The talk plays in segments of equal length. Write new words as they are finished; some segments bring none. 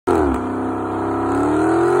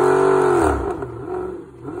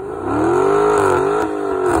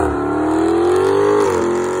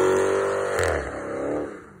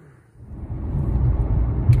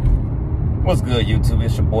good, YouTube?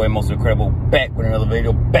 It's your boy, Most Incredible, back with another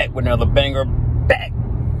video, back with another banger, back.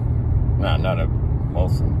 Nah, not a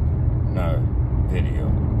video.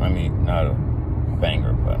 I mean, not a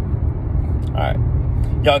banger, but alright.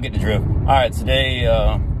 Y'all get the drift. Alright, today,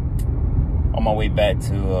 on my way back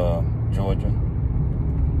to Georgia,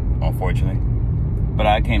 unfortunately. But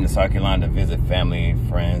I came to South Carolina to visit family,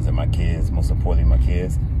 friends, and my kids, most importantly, my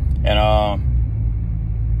kids. And,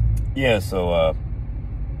 yeah, so,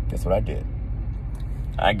 guess what I did?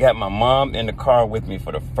 I got my mom in the car with me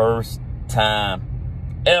for the first time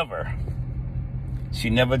ever.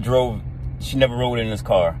 She never rode in this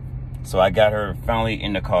car. So I got her finally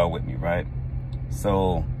in the car with me, right?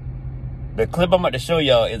 So the clip I'm about to show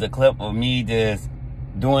y'all is a clip of me just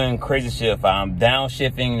doing crazy shit. I'm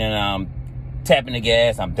downshifting and I'm tapping the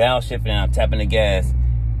gas. I'm downshifting and I'm tapping the gas.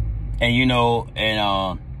 And you know,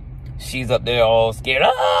 and she's up there all scared.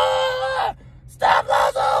 Ah! Stop,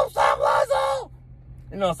 Lazo! Stop, Lazo!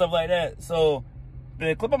 You know, stuff like that. So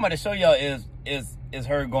the clip I'm about to show y'all is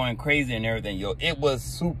her going crazy and everything. Yo, it was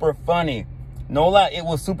super funny. No lie, it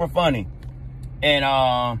was super funny. And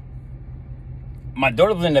my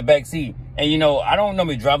daughter was in the back seat. And you know, I don't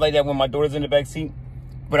normally drive like that when my daughter's in the back seat.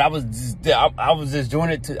 But I was just doing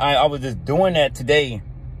it I was just doing that today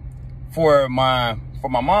for my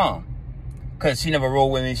mom. Cause she never rode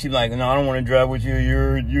with me. She's like, no, I don't want to drive with you.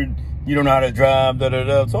 You don't know how to drive, da da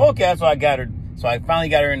da. So okay, so I got her. So I finally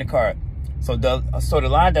got her in the car. So the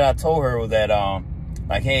line that I told her was that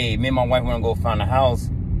like, hey, me and my wife want to go find a house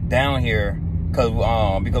down here, because we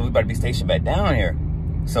about to be stationed back down here.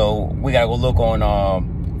 So we gotta go look on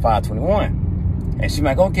 521. And she's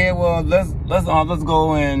like, okay, well let's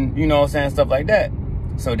go, and you know what I'm saying, stuff like that.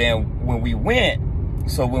 So then when we got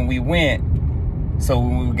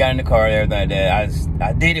in the car and everything like that,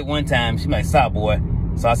 I did it one time. She like, stop, boy.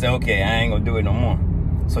 So I said, okay, I ain't gonna do it no more.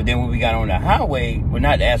 So then when we got on the highway, well,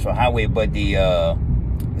 not the actual highway, but the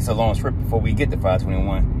it's a long strip before we get to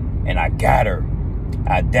 521, and I got her.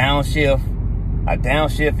 I downshift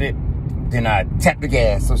it, then I tapped the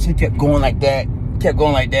gas. So she kept going like that,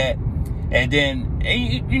 and then,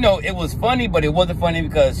 you know, it was funny, but it wasn't funny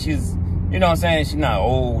because she's, you know what I'm saying, she's not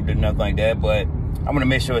old or nothing like that, but I'm gonna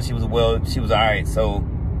make sure she was all right. So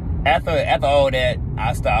after all that,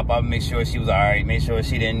 I stopped. I make sure she was all right. Make sure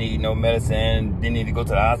she didn't need no medicine, didn't need to go to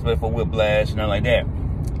the hospital for whiplash and nothing like that.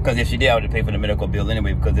 Because if she did, I would have paid for the medical bill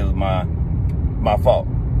anyway, because it was my fault.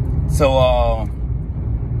 So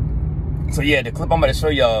so yeah, the clip I'm about to show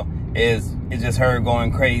y'all is just her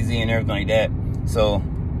going crazy and everything like that. So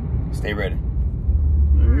stay ready.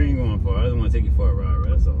 Where are you going for? I just want to take you for a ride,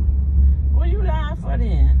 right? That's all. What you lying for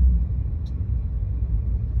then?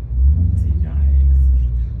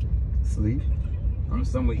 Sleep or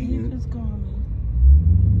somewhere eating. Just call me.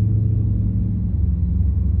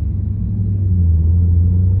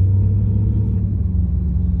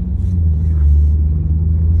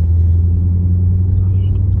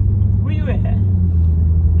 Where you at?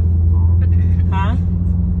 Huh?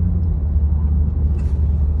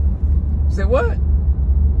 Say what?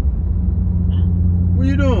 What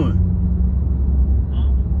you doing?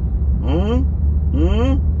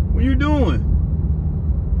 What you doing?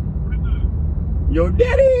 Yo,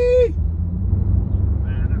 daddy!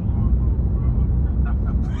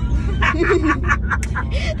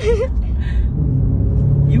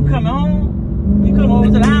 You come home? You come over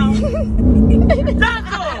to the house?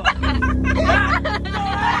 Taco!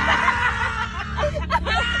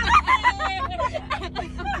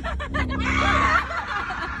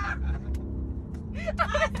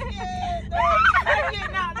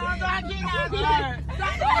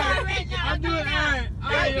 I'm doing alright.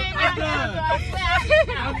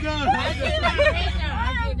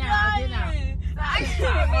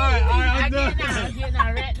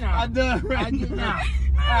 I'm done.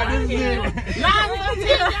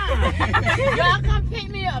 Y'all come pick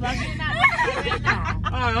me up. I'm getting out right now.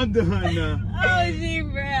 Alright, I'm done now. Oh, gee,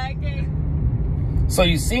 bro, I can't. So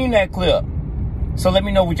you seen that clip. So let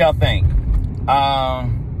me know what y'all think. I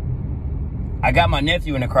got my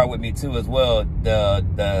nephew in the car with me too as well. That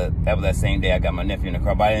was that same day I got my nephew in the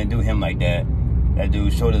car, but I didn't do him like that. That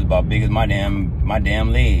dude's shoulders about big as my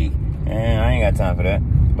damn leg. And I ain't got time for that.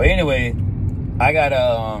 But anyway, I got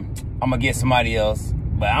I'm gonna get somebody else,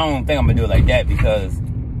 but I don't think I'm gonna do it like that because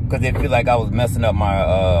they feel like I was messing up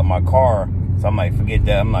my my car. So I'm like, forget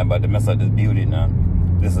that. I'm not about to mess up this beauty now.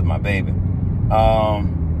 This is my baby.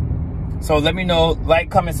 So let me know, like,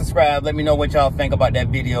 comment, subscribe. Let me know what y'all think about that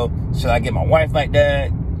video. Should I get my wife like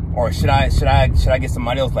that, or should I get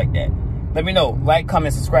somebody else like that? Let me know. Like,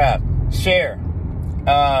 comment, subscribe, share.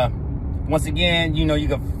 Once again, you know, you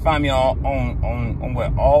can find me on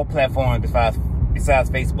what, all platforms besides besides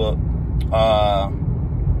Facebook.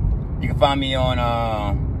 You can find me on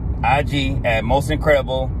IG at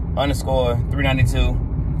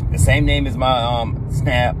mostincredible_392. The same name as my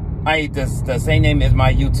Snap. The same name as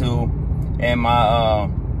my YouTube, and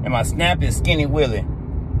my Snap is Skinny Willie.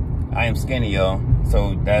 I am skinny, y'all.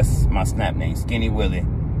 So that's my Snap name, Skinny Willie.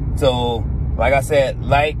 So, like I said,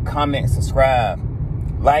 like, comment, subscribe.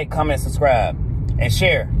 Like, comment, subscribe, and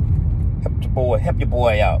share. Help your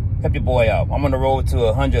boy out. Help your boy out. I'm on the road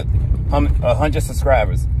to 100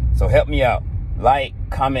 subscribers. So help me out. Like,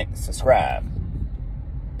 comment, subscribe.